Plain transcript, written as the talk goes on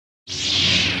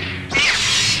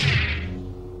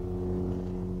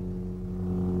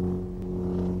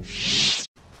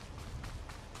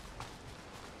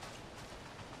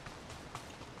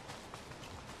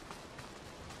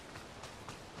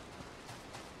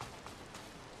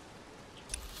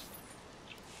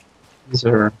These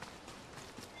are...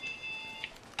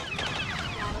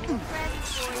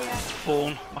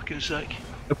 Phone, back in a sec.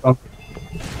 No problem.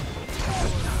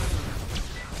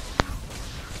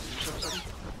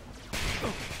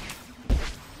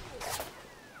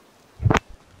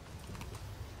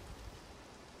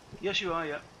 Yes, you are,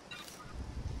 yeah.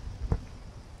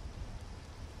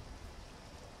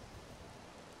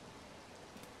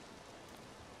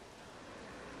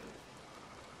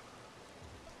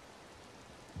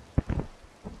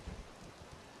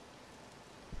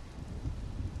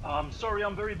 I'm sorry,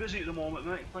 I'm very busy at the moment,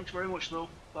 mate. Thanks very much, though.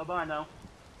 Bye-bye now.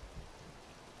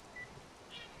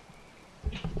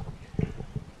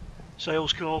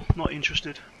 Sales call, not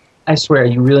interested. I swear,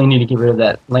 you really need to get rid of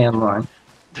that landline.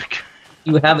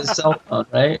 You have a cell phone,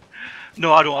 right?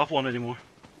 No, I don't have one anymore.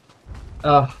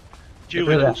 Oh,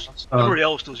 Julie does. Everybody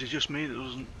else does, it's just me that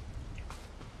doesn't.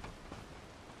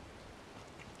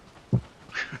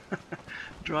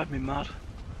 Drive me mad.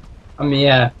 I mean,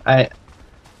 yeah, I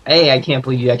can't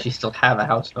believe you actually still have a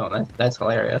house phone. That's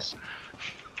hilarious.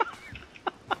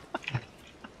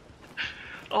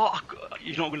 Oh,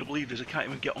 you're not going to believe this. I can't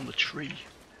even get on the tree.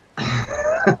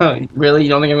 Really? You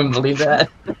don't think I'm going to believe that?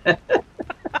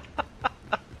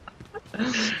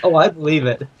 Oh, I believe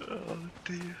it. Oh,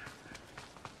 dear.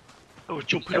 I was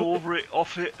jumping over it,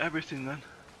 off it, everything then.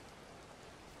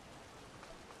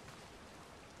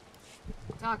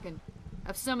 Talking.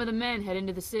 Have some of the men head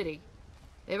into the city.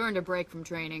 They've earned a break from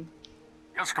training.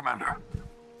 Yes, Commander.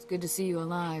 It's good to see you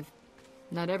alive.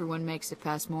 Not everyone makes it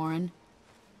past Morin.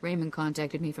 Raymond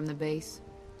contacted me from the base.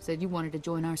 Said you wanted to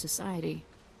join our society.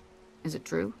 Is it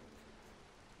true?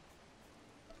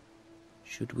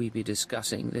 Should we be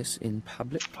discussing this in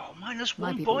public? Oh, minus My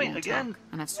 1 people point won't again. talk,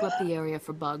 and I've swept the area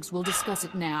for bugs. We'll discuss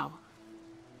it now.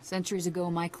 Centuries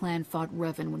ago, my clan fought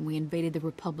Revan when we invaded the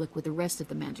Republic with the rest of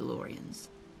the Mandalorians.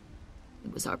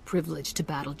 It was our privilege to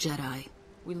battle Jedi.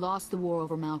 We lost the war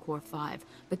over Malchor 5,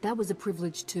 but that was a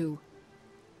privilege too.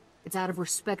 It's out of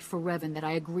respect for Revan that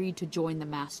I agreed to join the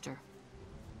Master.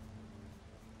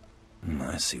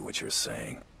 I see what you're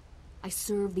saying. I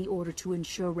serve the Order to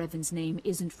ensure Revan's name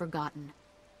isn't forgotten.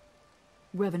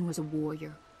 Revan was a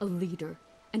warrior, a leader,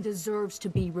 and deserves to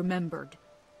be remembered.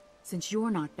 Since you're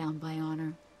not bound by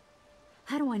honor,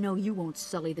 how do I know you won't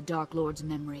sully the Dark Lord's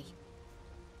memory?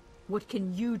 What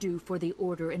can you do for the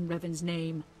Order in Revan's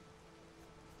name?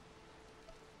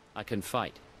 I can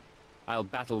fight. I'll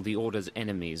battle the Order's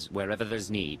enemies wherever there's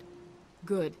need.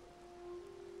 Good.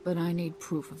 But I need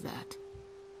proof of that.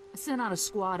 I sent out a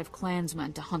squad of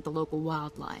clansmen to hunt the local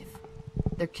wildlife.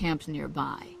 Their camp's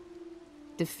nearby.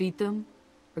 Defeat them,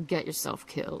 or get yourself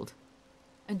killed.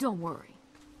 And don't worry.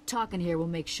 Talking here will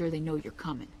make sure they know you're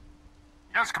coming.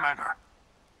 Yes, Commander.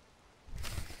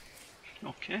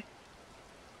 Okay.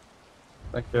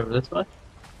 Back over this way.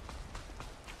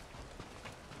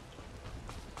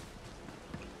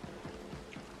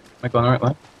 Am I going the right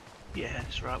way? Yeah,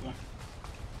 it's the right one.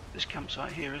 This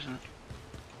campsite here, isn't it?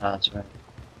 Ah, that's right.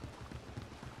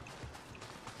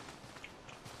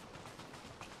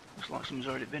 Looks like someone's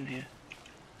already been here.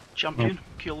 Champion,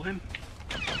 kill him.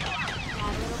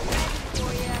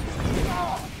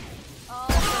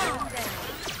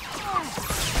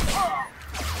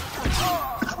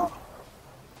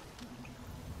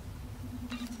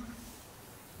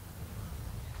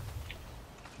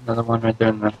 Another one right there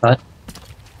in the hut.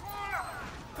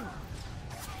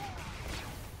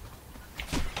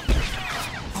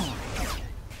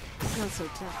 Not so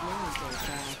tough now, though,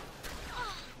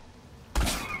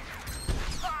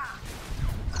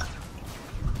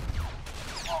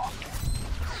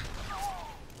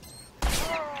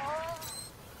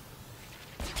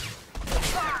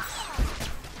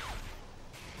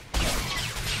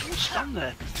 Stand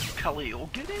there, Khalil.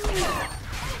 Get in there.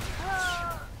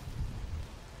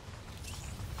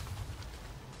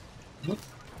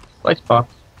 Slice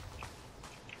box.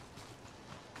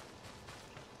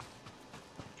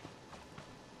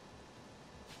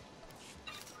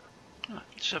 Right,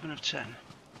 7 of 10.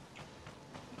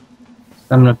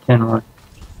 7 of 10 what?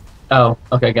 Oh,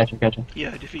 okay, gotcha.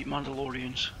 Yeah, defeat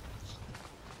Mandalorians.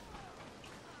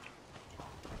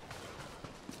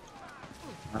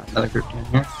 Another group down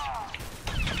here.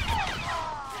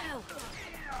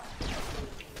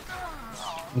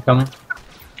 You coming?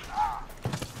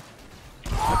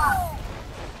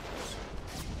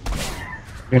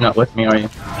 You're not with me, are you?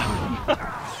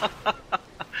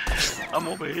 I'm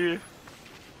over here.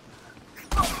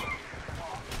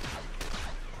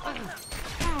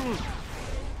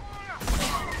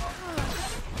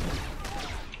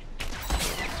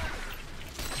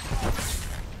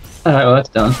 Alright, well that's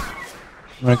done.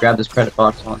 I'm gonna grab this credit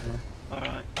box on here.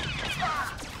 Alright.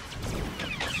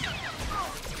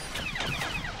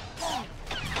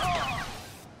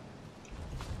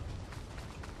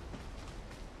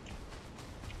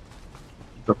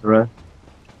 Up the road.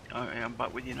 Alright, I'm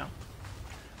back with you now.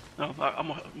 No, I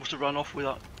must have run off with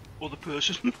that other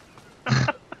person.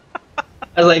 I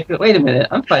was like, wait a minute,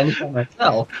 I'm fighting by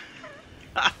myself.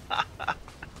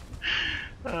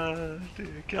 Dear,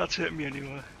 can't take me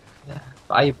anywhere. Yeah.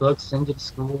 Buy your books, send you to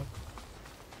school.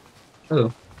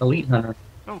 Oh, elite hunter.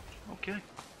 Oh, okay.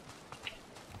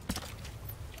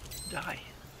 Die.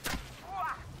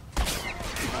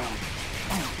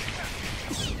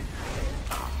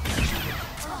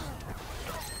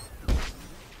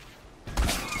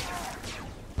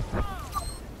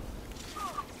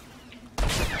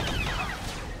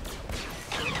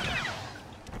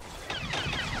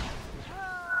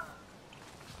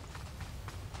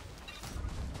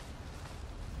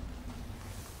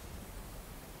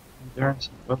 Endurance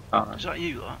and willpower. Is that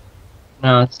you, that?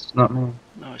 No, it's not me.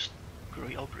 No, it's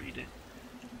great, I'll read it.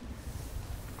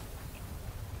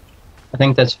 I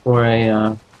think that's for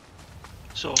a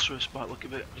Sorceress, might look a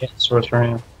bit.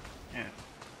 sorcerer. Yeah.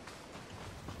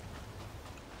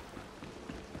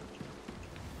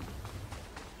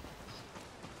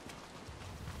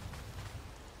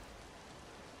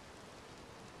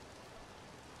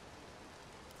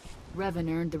 Revan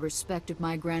earned the respect of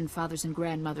my grandfathers and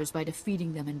grandmothers by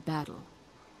defeating them in battle.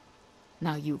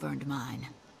 Now you've earned mine.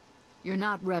 You're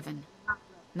not Revan.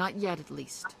 Not yet, at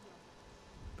least.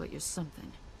 But you're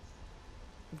something.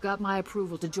 You've got my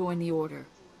approval to join the Order.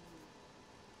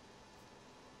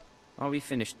 Are we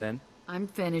finished then? I'm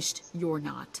finished, you're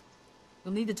not.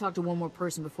 You'll need to talk to one more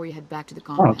person before you head back to the I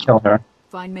want compound. to kill her.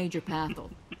 Find Major Pathel.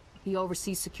 He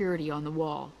oversees security on the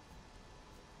wall.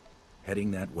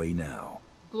 Heading that way now.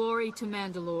 Glory to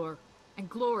Mandalore, and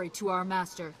glory to our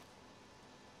master.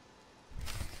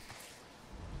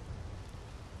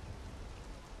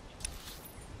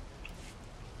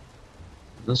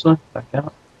 This one? Back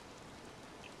out.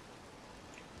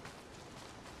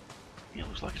 Yeah,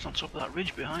 looks like it's on top of that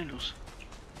ridge behind us.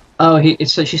 Oh,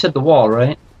 she said the wall,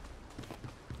 right?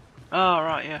 Oh,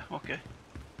 right, yeah, okay.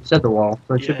 She said the wall,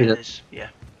 so it Yeah, should be it this. is. Yeah,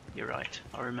 you're right.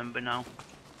 I remember now.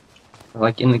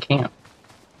 Like in the camp.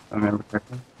 If I remember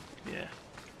correctly. Yeah.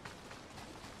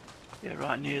 Yeah,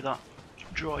 right near that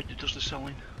droid that does the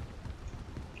selling.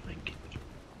 I think.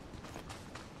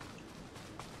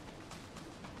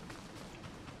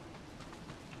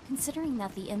 Considering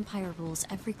that the Empire rules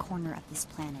every corner of this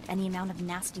planet and the amount of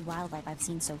nasty wildlife I've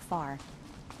seen so far,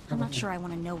 I'm not sure I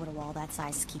want to know what a wall that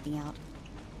size is keeping out.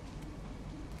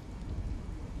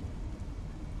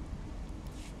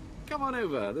 Come on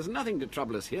over. There's nothing to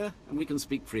trouble us here, and we can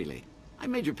speak freely.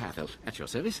 I'm Major Pathel, at your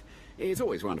service. It's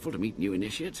always wonderful to meet new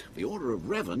initiates. The Order of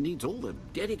Revan needs all the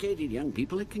dedicated young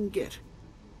people it can get.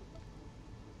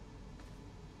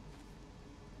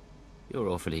 You're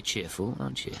awfully cheerful,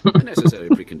 aren't you? A necessary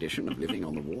precondition of living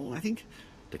on the wall, I think.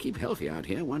 To keep healthy out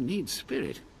here, one needs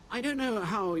spirit. I don't know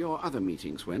how your other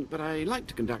meetings went, but I like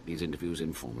to conduct these interviews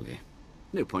informally.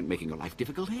 No point making your life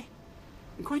difficult, eh?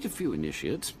 Quite a few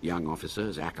initiates, young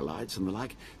officers, acolytes, and the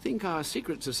like, think our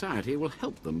secret society will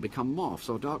help them become Morphs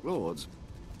or Dark Lords.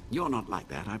 You're not like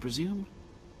that, I presume?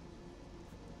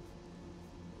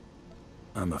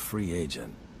 I'm a free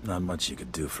agent. Not much you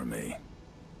could do for me.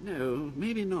 No,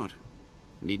 maybe not.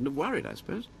 Needn't have worried, I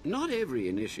suppose. Not every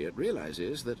initiate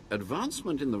realizes that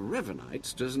advancement in the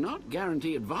Revanites does not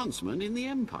guarantee advancement in the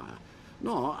Empire,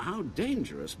 nor how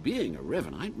dangerous being a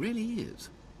Revanite really is.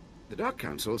 The Dark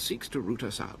Council seeks to root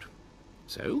us out.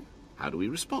 So, how do we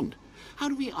respond? How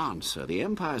do we answer the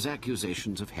Empire's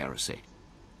accusations of heresy?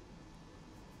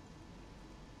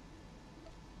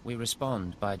 We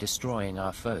respond by destroying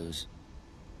our foes.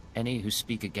 Any who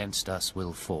speak against us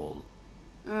will fall.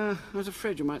 I was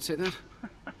afraid you might say that.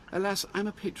 Alas, I'm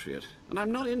a patriot, and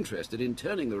I'm not interested in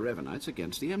turning the Revanites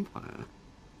against the Empire.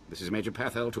 This is Major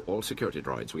Pathel to all security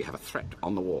droids. We have a threat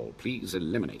on the wall. Please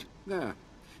eliminate. There.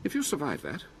 If you survive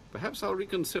that, perhaps I'll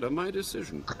reconsider my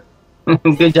decision.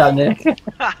 Good job, Nick.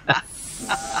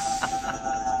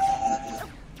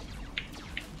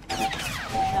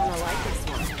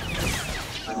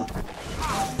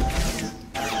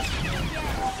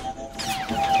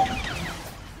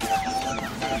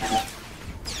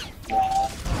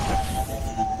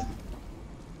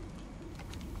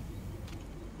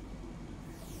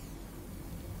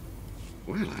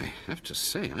 Well, I have to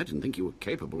say, I didn't think you were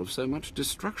capable of so much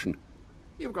destruction.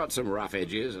 You've got some rough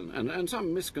edges and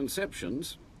some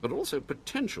misconceptions, but also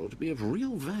potential to be of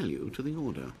real value to the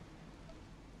Order.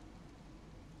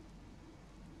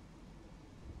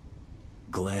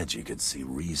 Glad you could see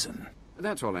reason.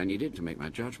 That's all I needed to make my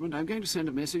judgment. I'm going to send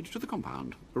a message to the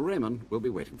compound. Raymond will be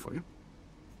waiting for you.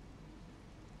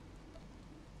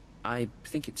 I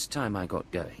think it's time I got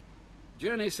going.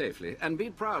 Journey safely, and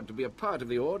be proud to be a part of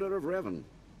the Order of Revan.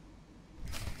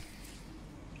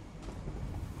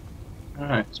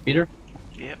 Alright, speeder.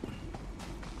 Yep.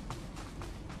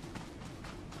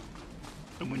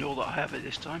 And we know that I have it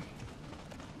this time.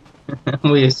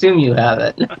 We assume you have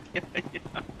it.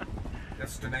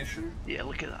 Destination? Yeah,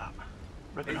 look at that.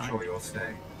 Revanite. Enjoy your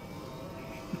stay.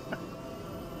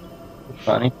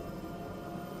 Funny.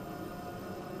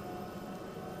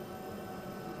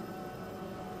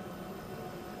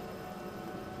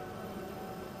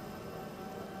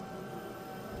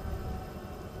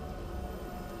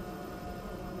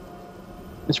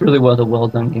 This really was a well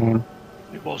done game.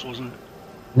 It was, wasn't it?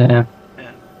 Yeah.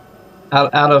 Yeah.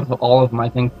 Out of all of them, I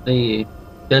think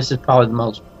this is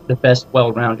probably the best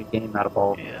well-rounded game out of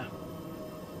all. Yeah.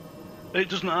 It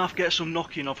doesn't half get some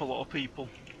knocking off a lot of people.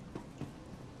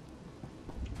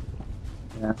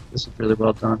 Yeah, this is really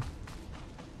well done.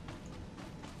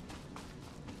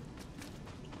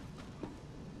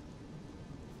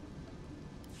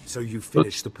 So you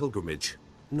finished the pilgrimage.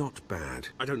 Not bad.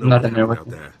 I don't know Not what in there happened with out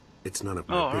me. there. It's none of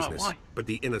Oh, my right, business. why? But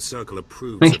the inner circle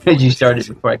approves of your Because you started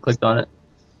initiation. before I clicked on it.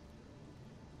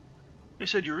 They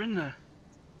said you're in there.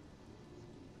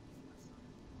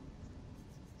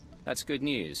 That's good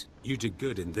news. You did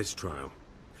good in this trial.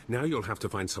 Now you'll have to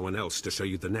find someone else to show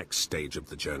you the next stage of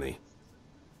the journey.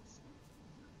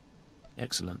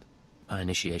 Excellent. Our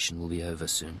initiation will be over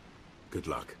soon. Good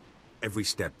luck. Every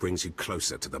step brings you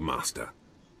closer to the Master.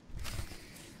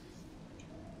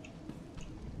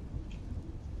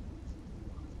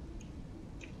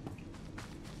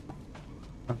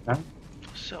 Okay.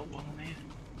 Sell one on here.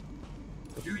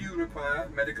 Do you require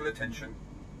medical attention?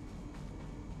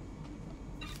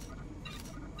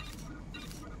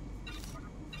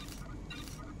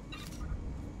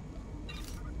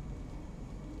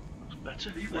 That's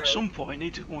better. At some point, I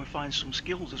need to go and find some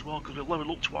skills as well, because we've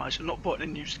leveled up twice and not putting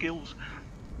in new skills.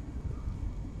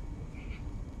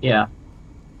 Yeah.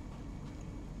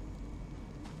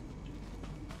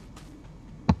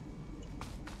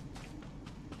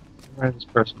 Where's this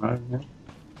person over here?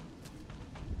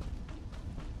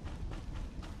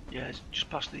 Yeah, it's just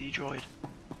past the E-droid.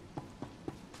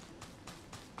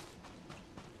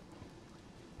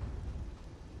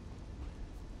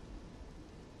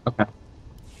 Okay.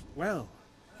 Well,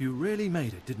 you really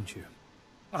made it, didn't you?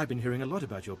 I've been hearing a lot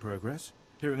about your progress,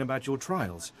 hearing about your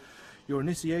trials. Your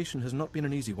initiation has not been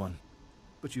an easy one,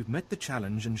 but you've met the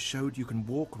challenge and showed you can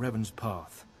walk Revan's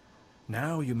path.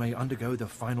 Now you may undergo the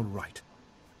final rite.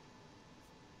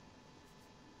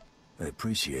 I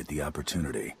appreciate the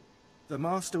opportunity. The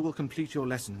Master will complete your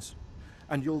lessons,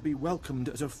 and you'll be welcomed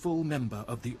as a full member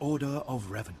of the Order of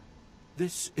Revan.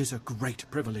 This is a great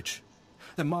privilege.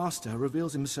 The Master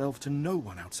reveals himself to no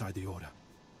one outside the Order.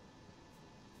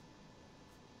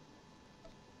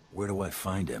 Where do I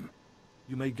find him?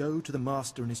 You may go to the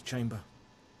Master in his chamber.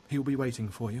 He will be waiting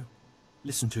for you.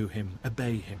 Listen to him,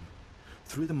 obey him.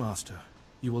 Through the Master,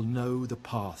 you will know the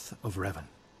path of Revan.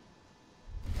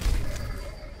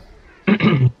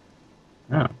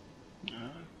 Oh.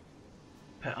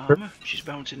 Pet armor? She's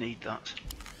bound to need that.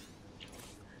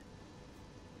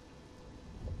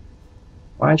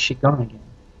 Why is she gone again?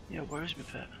 Yeah, where is my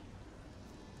pet?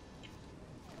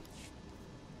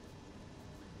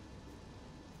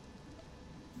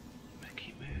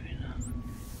 Keep moving that.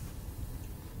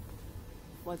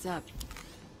 What's up?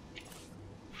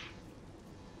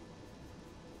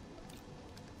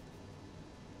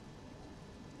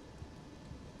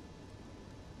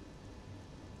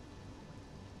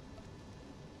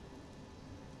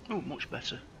 Oh, much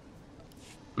better.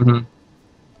 Mm-hmm.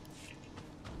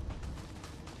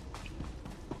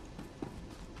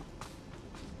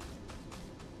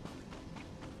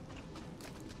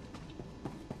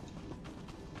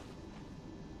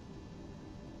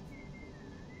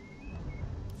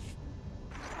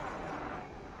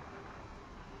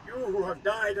 You who have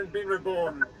died and been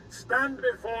reborn, stand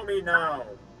before me now.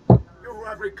 You who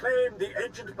have reclaimed the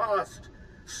ancient past,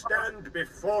 stand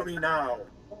before me now.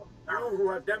 You who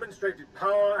have demonstrated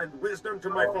power and wisdom to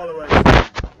my followers,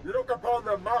 look upon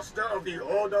the Master of the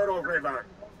Order of Revan.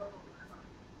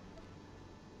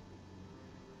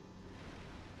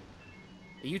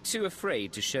 Are you too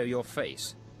afraid to show your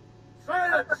face?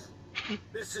 Silence!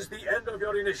 This is the end of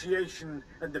your initiation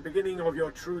and the beginning of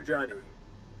your true journey.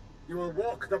 You will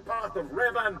walk the path of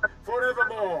Revan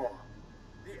forevermore.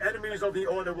 The enemies of the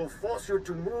Order will force you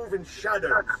to move in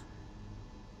shadows.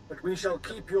 But we shall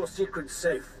keep your secrets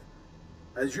safe,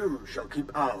 as you shall keep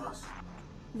ours.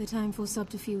 The time for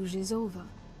subterfuge is over.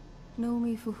 Know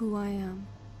me for who I am.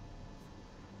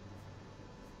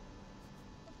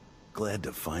 Glad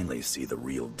to finally see the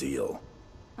real deal.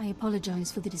 I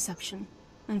apologize for the deception,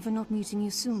 and for not meeting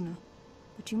you sooner.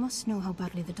 But you must know how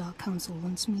badly the Dark Council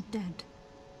wants me dead.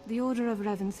 The Order of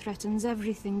Revan threatens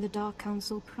everything the Dark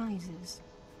Council prizes.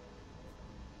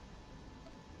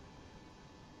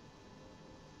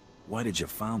 Why did you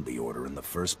found the Order in the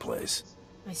first place?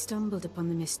 I stumbled upon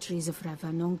the mysteries of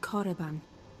Revan on Korriban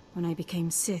when I became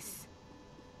Sith.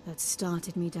 That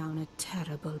started me down a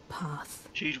terrible path.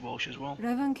 She's Welsh as well.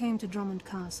 Revan came to Drumund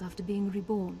Kaas after being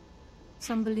reborn.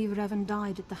 Some believe Revan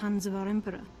died at the hands of our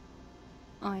Emperor.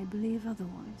 I believe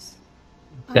otherwise.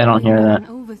 I don't hear that. Revan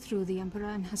overthrew the Emperor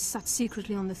and has sat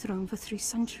secretly on the throne for 3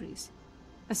 centuries.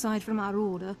 Aside from our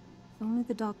Order, only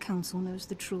the Dark Council knows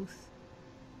the truth.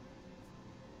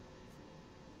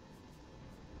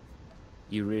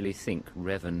 You really think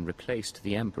Revan replaced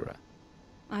the Emperor?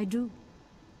 I do.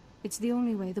 It's the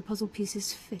only way the puzzle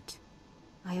pieces fit.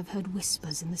 I have heard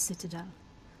whispers in the Citadel.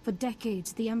 For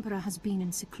decades, the Emperor has been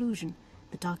in seclusion.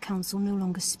 The Dark Council no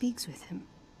longer speaks with him.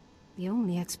 The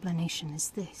only explanation is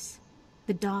this.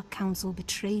 The Dark Council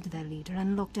betrayed their leader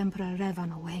and locked Emperor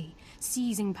Revan away,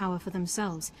 seizing power for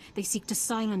themselves. They seek to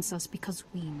silence us because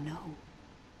we know.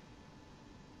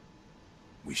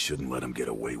 We shouldn't let him get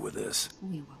away with this.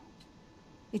 We won't.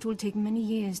 It will take many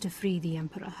years to free the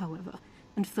Emperor, however,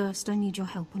 and first I need your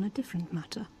help on a different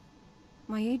matter.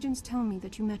 My agents tell me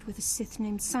that you met with a Sith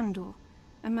named Sandor,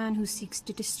 a man who seeks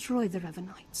to destroy the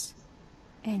Revanites.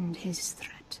 End his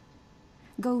threat.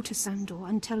 Go to Sandor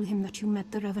and tell him that you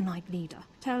met the Revanite leader.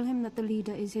 Tell him that the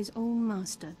leader is his own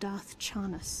master, Darth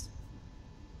Charnas.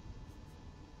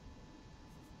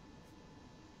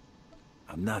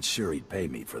 I'm not sure he'd pay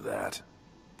me for that.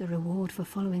 The reward for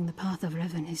following the path of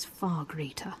Revan is far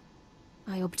greater.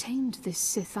 I obtained this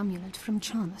Sith amulet from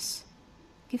Charnas.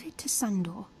 Give it to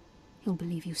Sandor. He'll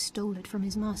believe you stole it from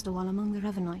his master while among the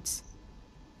Revanites.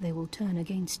 They will turn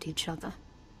against each other.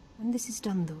 When this is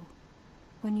done, though,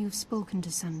 when you've spoken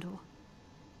to Sandor,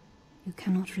 you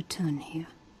cannot return here.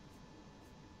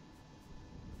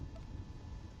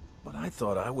 But I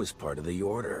thought I was part of the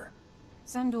Order.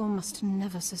 Sandor must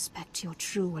never suspect your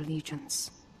true allegiance.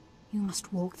 You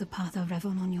must walk the path of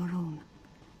Revan on your own.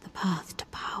 The path to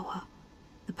power.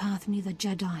 The path neither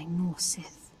Jedi nor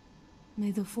Sith. May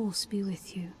the Force be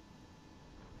with you.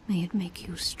 May it make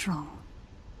you strong.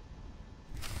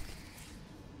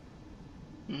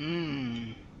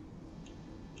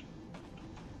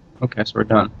 Okay, so we're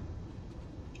done.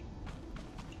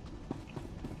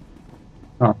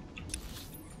 Oh.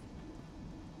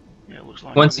 Yeah, it looks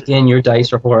like Once again, your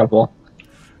dice are horrible.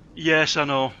 Yes, I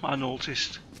know. I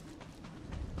noticed.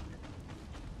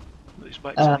 It's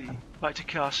back to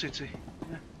Kaas City.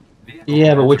 Yeah.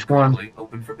 Yeah, but which one?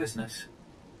 Open for business.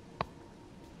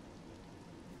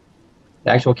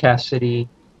 The actual Kaas City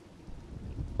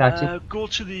taxi? Go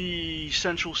to the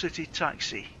Central City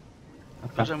taxi.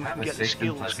 Because then we can get the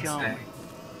skills, can't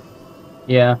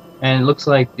we? Yeah, and it looks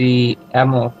like the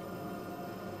Admiral's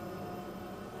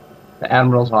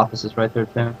office is right there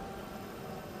too.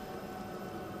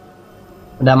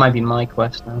 But that might be my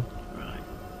quest now. Right.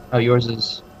 Oh, yours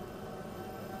is...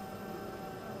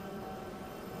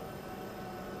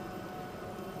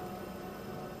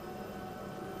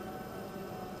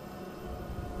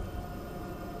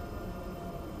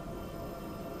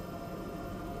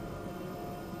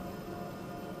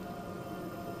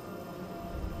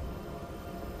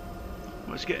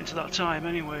 Well, it's getting to that time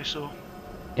anyway, so...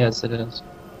 Yes, it is.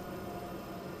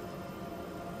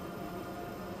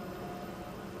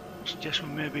 I suggest we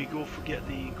maybe go and get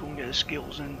the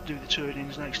skills and do the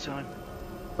turnings next time.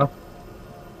 Oh.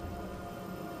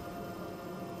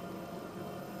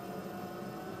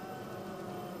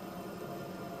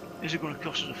 Is it going to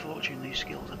cost us a fortune, these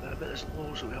skills? I bet there's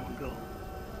loads that we haven't got.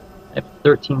 I have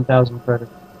 13,000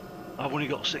 credits. I've only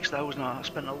got 6,000. I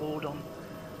spent a load on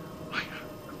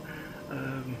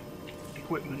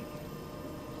equipment.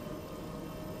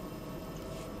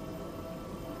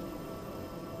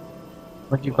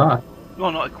 What'd you buy? No,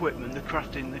 not equipment. The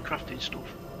crafting stuff.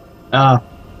 Ah.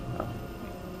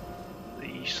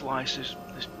 The slices,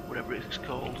 whatever it's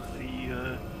called,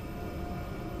 the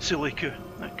silica.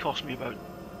 That cost me about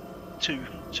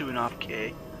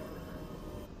 2.5k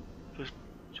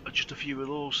for just a few of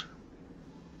those.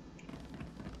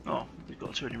 Oh, we've got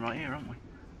a turning right here, haven't we?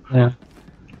 Yeah.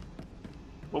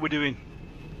 What are we doing?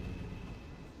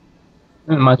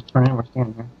 It might turn in, we're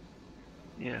standing here.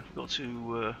 Yeah, we've got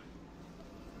to...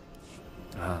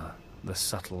 the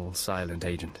subtle, silent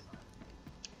agent.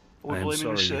 We're I am blaming the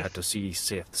sorry you Sith. had to see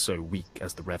Sith so weak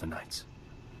as the Revanites.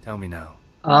 Tell me now,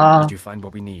 did you find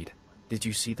what we need? Did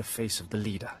you see the face of the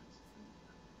leader?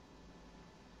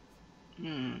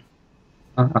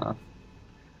 Oh,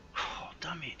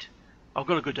 damn it. I've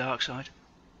got to go dark side.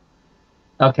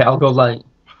 Okay, I'll go light.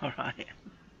 Alright.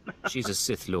 She's a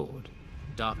Sith Lord.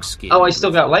 Dark skin. Oh, I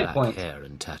still got light black points. hair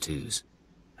and tattoos.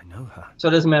 I know her. So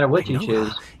it doesn't matter what you know choose.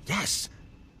 her. Yes.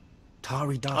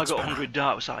 Tari I Darkspanner. got 100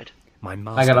 dark side. My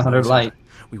master I got 100 knows her. light.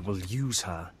 We will use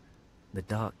her. The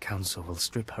Dark Council will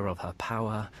strip her of her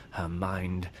power, her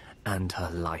mind, and her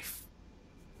life.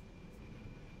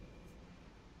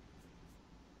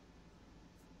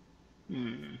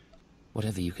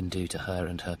 Whatever you can do to her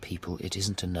and her people, it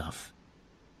isn't enough.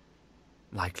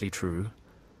 Likely true,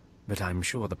 but I'm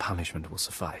sure the punishment will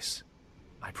suffice.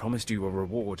 I promised you a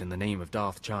reward in the name of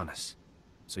Darth Jarnus,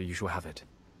 so you shall have it.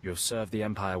 You have served the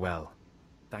Empire well.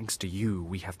 Thanks to you,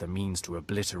 we have the means to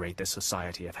obliterate this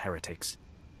society of heretics.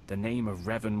 The name of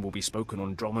Revan will be spoken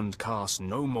on Drumund Kaas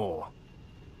no more.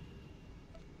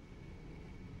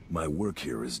 My work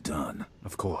here is done.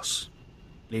 Of course.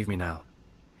 Leave me now.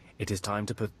 It is time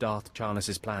to put Darth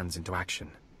Jarnus's plans into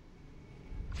action.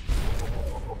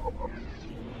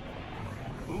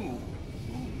 Ooh.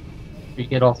 You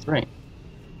get all three.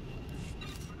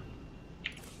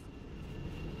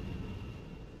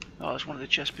 Oh, that's one of the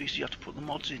chess pieces you have to put the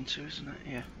mods into, isn't it?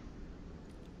 Yeah.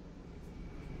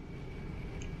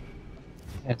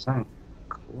 Yeah, it's not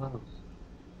close.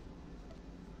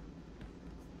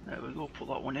 There we go, put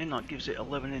that one in, that gives it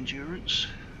 11 endurance.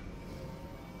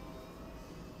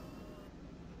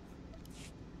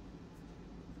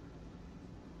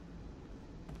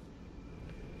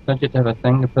 Don't you have to have a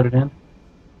thing to put it in?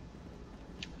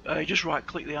 Just right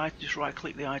click the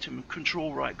item,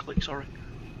 control right click, sorry.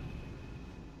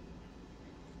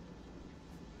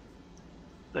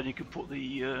 Then you can put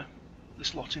the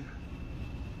slot in.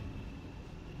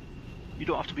 You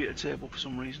don't have to be at a table for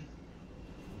some reason.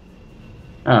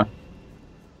 Oh.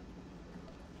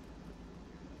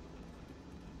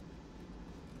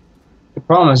 The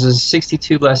problem is it's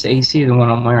 62 less AC than what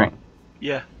I'm wearing.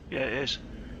 Yeah, it is.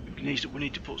 We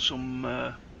need to put some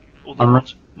other Armor?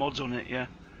 mods on it, yeah.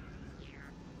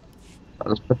 So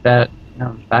let's put that in the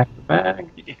back of the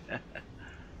bag. Yeah.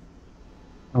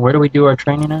 And where do we do our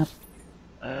training at?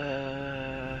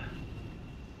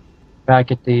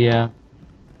 Back at the,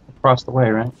 across the way,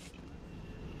 right?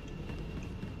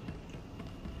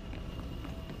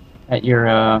 At your,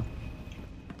 Yeah,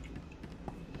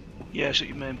 it's at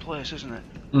your main place, isn't it?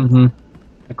 Mm-hmm.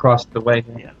 Across the way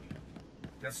here. Yeah.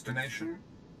 Destination.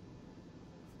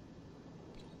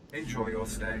 Enjoy your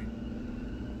stay.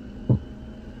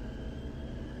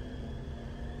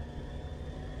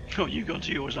 Oh, you've gone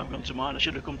to yours, I've gone to mine. I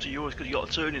should have come to yours because you got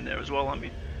a turn in there as well, haven't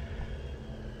you?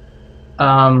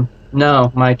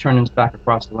 No, my turning's back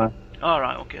across the way.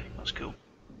 Alright, okay, that's cool.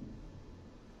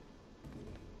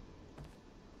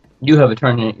 You have a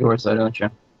turning at yours, though, don't you?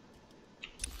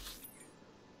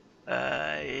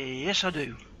 Yes I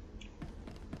do.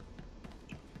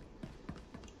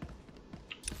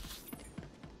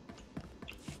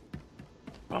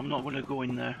 But I'm not going to go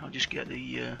in there, I'll just get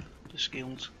the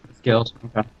skills. Skills,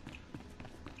 okay.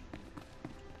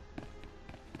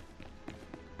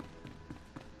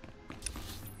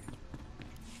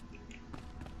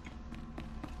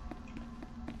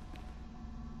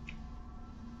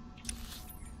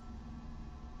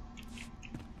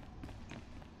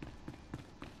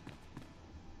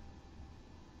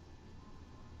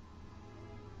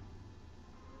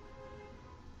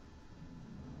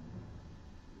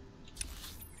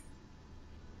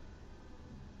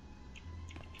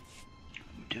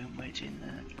 Don't wait in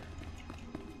there.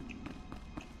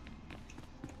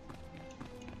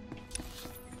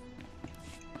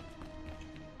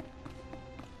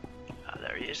 Ah,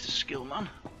 there he is, the skill man.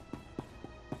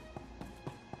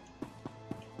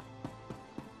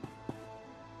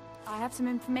 I have some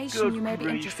information Good you may be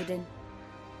grief. interested in.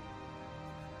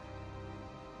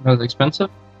 Was it expensive?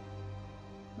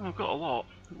 I've got a lot.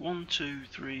 1, 2,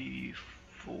 3,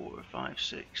 4, 5,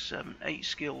 6, 7, 8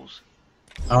 skills.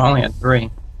 Oh, I only had 3.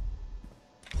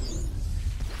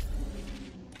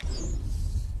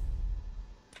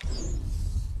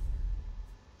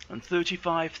 And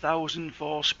 35,000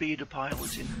 for speeder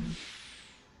piloting.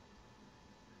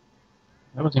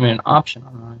 That wasn't even an option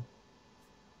on mine.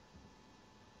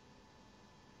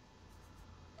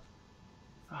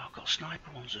 Oh, I've got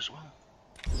sniper ones as well.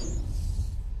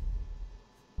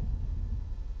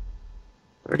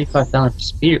 35,000 for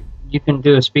speeder. You can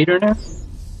do a speeder now?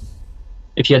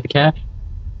 If you had the cash?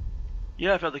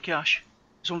 Yeah, I've had the cash.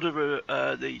 It's under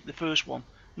the first one,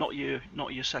 not your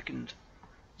second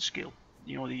skill.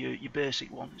 You know, your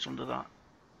basic one. It's under that.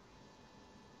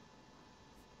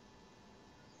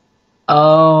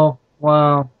 Oh,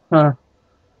 wow. Huh.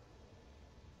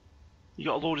 You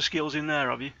got a load of skills in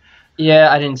there, have you?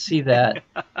 Yeah, I didn't see that.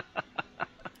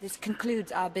 This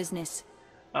concludes our business.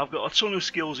 I've got a ton of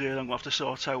skills here that I'm going to have to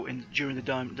sort out during the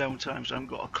downtime, so I haven't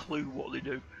got a clue what they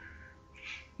do.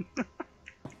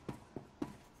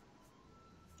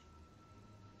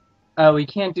 We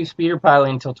can't do speeder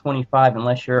piloting until 25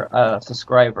 unless you're a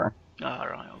subscriber.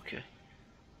 Alright, okay.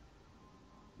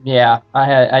 Yeah,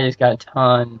 I just got a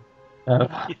ton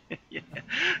of...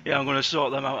 Yeah, I'm going to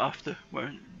sort them out after,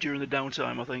 during the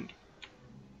downtime, I think.